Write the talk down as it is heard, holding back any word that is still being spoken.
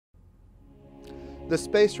The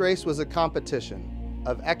space race was a competition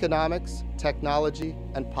of economics, technology,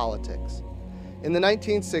 and politics. In the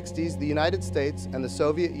 1960s, the United States and the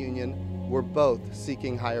Soviet Union were both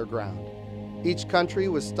seeking higher ground. Each country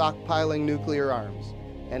was stockpiling nuclear arms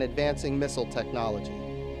and advancing missile technology.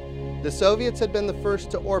 The Soviets had been the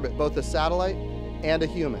first to orbit both a satellite and a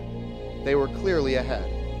human. They were clearly ahead.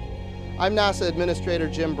 I'm NASA Administrator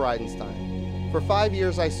Jim Bridenstine. For 5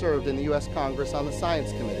 years, I served in the U.S. Congress on the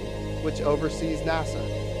Science Committee, which oversees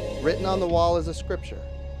NASA. Written on the wall is a scripture: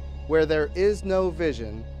 where there is no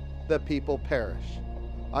vision, the people perish.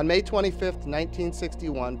 On May 25,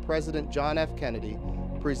 1961, President John F. Kennedy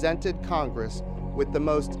presented Congress with the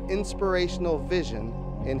most inspirational vision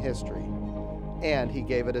in history, and he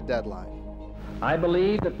gave it a deadline. I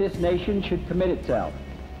believe that this nation should commit itself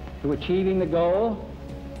to achieving the goal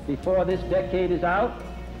before this decade is out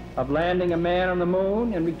of landing a man on the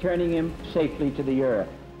moon and returning him safely to the Earth.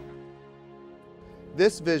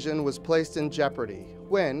 This vision was placed in jeopardy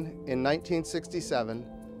when, in 1967,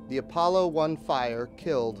 the Apollo 1 fire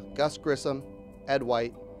killed Gus Grissom, Ed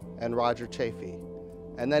White, and Roger Chaffee.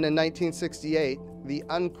 And then in 1968, the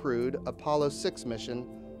uncrewed Apollo 6 mission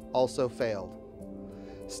also failed.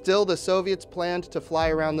 Still, the Soviets planned to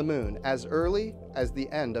fly around the moon as early as the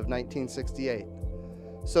end of 1968.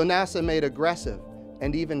 So NASA made aggressive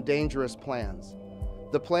and even dangerous plans.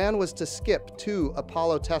 The plan was to skip 2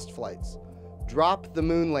 Apollo test flights, drop the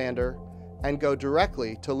moon lander, and go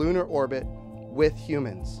directly to lunar orbit with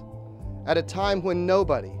humans. At a time when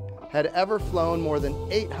nobody had ever flown more than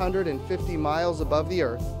 850 miles above the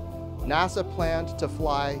Earth, NASA planned to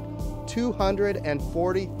fly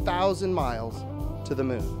 240,000 miles to the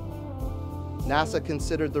moon. NASA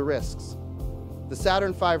considered the risks. The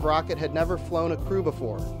Saturn V rocket had never flown a crew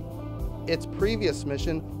before. Its previous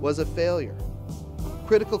mission was a failure.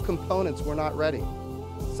 Critical components were not ready,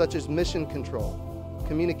 such as mission control,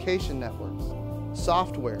 communication networks,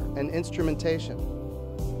 software and instrumentation.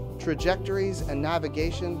 Trajectories and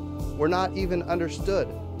navigation were not even understood,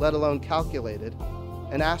 let alone calculated.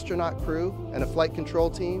 An astronaut crew and a flight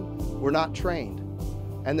control team were not trained,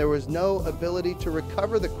 and there was no ability to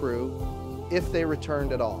recover the crew if they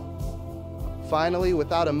returned at all. Finally,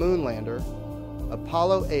 without a moon lander,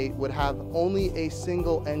 Apollo 8 would have only a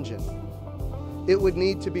single engine. It would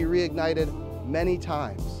need to be reignited many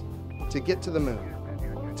times to get to the moon,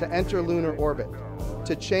 to enter lunar orbit,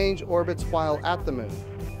 to change orbits while at the moon,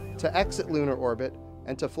 to exit lunar orbit,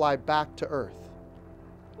 and to fly back to Earth.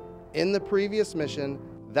 In the previous mission,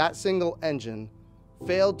 that single engine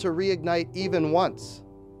failed to reignite even once.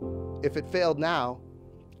 If it failed now,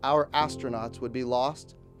 our astronauts would be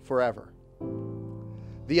lost forever.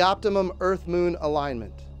 The optimum Earth-Moon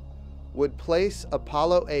alignment would place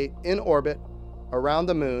Apollo 8 in orbit around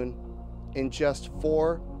the moon in just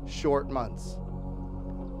 4 short months.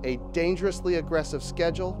 A dangerously aggressive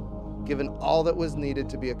schedule, given all that was needed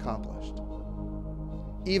to be accomplished.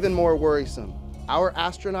 Even more worrisome, our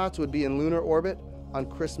astronauts would be in lunar orbit on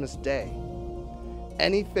Christmas Day.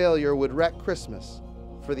 Any failure would wreck Christmas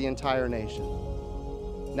for the entire nation.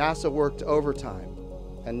 NASA worked overtime,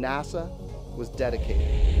 and NASA was dedicated.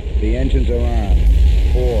 The engines are on.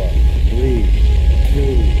 4, 3,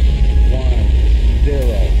 2, 1,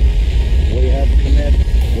 0. We have commit.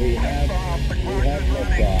 We have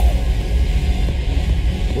liftoff.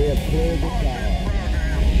 We have cleared the tower.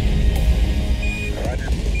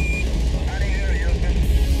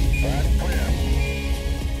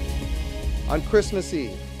 On Christmas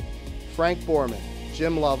Eve, Frank Borman,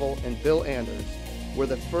 Jim Lovell, and Bill Anders were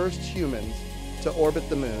the first humans to orbit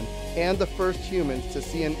the moon and the first humans to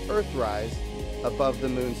see an Earthrise above the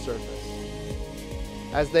moon's surface.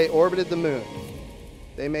 As they orbited the moon,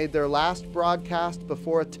 they made their last broadcast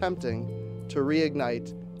before attempting to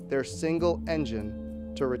reignite their single engine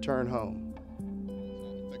to return home.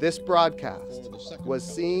 This broadcast was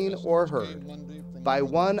seen or heard by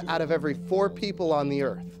 1 out of every 4 people on the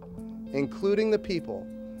Earth, including the people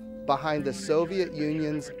behind the Soviet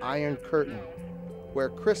Union's Iron Curtain, where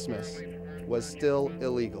Christmas was still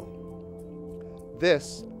illegal.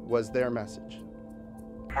 This was their message.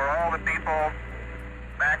 For all the people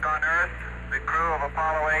back on Earth, the crew of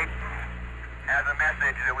Apollo 8 has a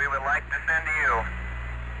message that we would like to send to you.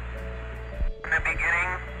 In the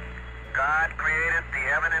beginning, God created the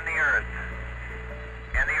heaven and the earth.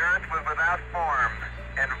 And the earth was without form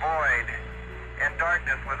and void, and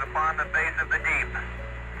darkness was upon the face of the deep.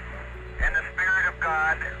 And the Spirit of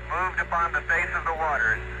God moved upon the face of the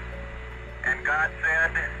waters. And God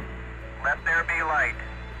said, "Let there be light."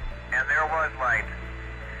 And there was light.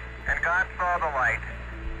 And God saw the light,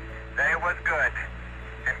 that it was good.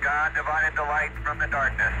 And God divided the light from the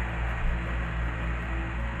darkness.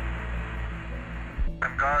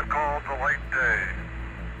 And God called the light day,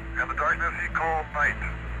 and the darkness he called night,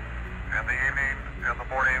 and the evening and the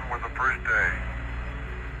morning were the first day.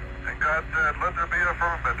 And God said, let there be a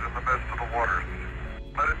firmament in the midst of the waters.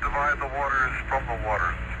 Let it divide the waters from the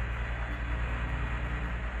waters.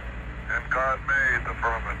 And God made the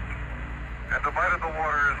firmament, and divided the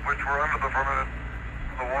waters which were under the firmament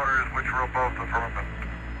from the waters which were above the firmament.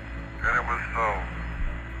 And it was so.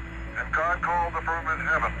 And God called the firmament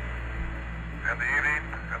heaven, and the evening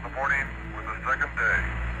and the morning were the second day.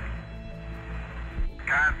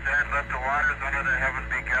 God said, let the waters under the heaven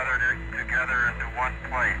be gathered together into one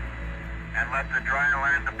place, and let the dry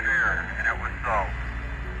land appear, and it was so.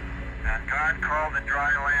 And God called the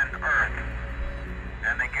dry land earth,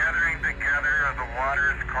 and the gathering together of the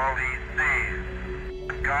waters called he seas.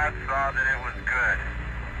 And God saw that it was good.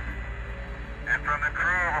 And from the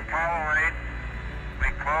crew of Apollo 8, we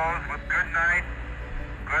close with good night,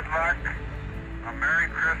 good luck, a Merry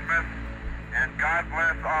Christmas, and God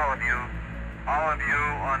bless all of you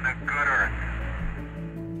on the good earth.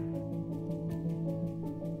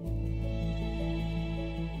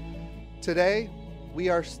 Today, we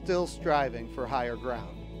are still striving for higher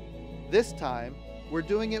ground. This time, we're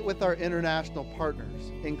doing it with our international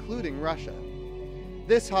partners, including Russia.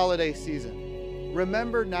 This holiday season,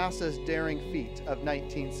 remember NASA's daring feat of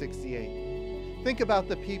 1968. Think about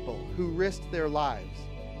the people who risked their lives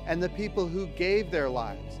and the people who gave their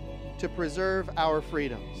lives to preserve our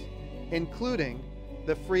freedoms, including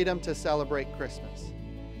the freedom to celebrate Christmas.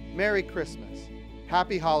 Merry Christmas,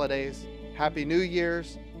 Happy Holidays, Happy New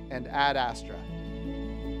Year's, and Ad Astra.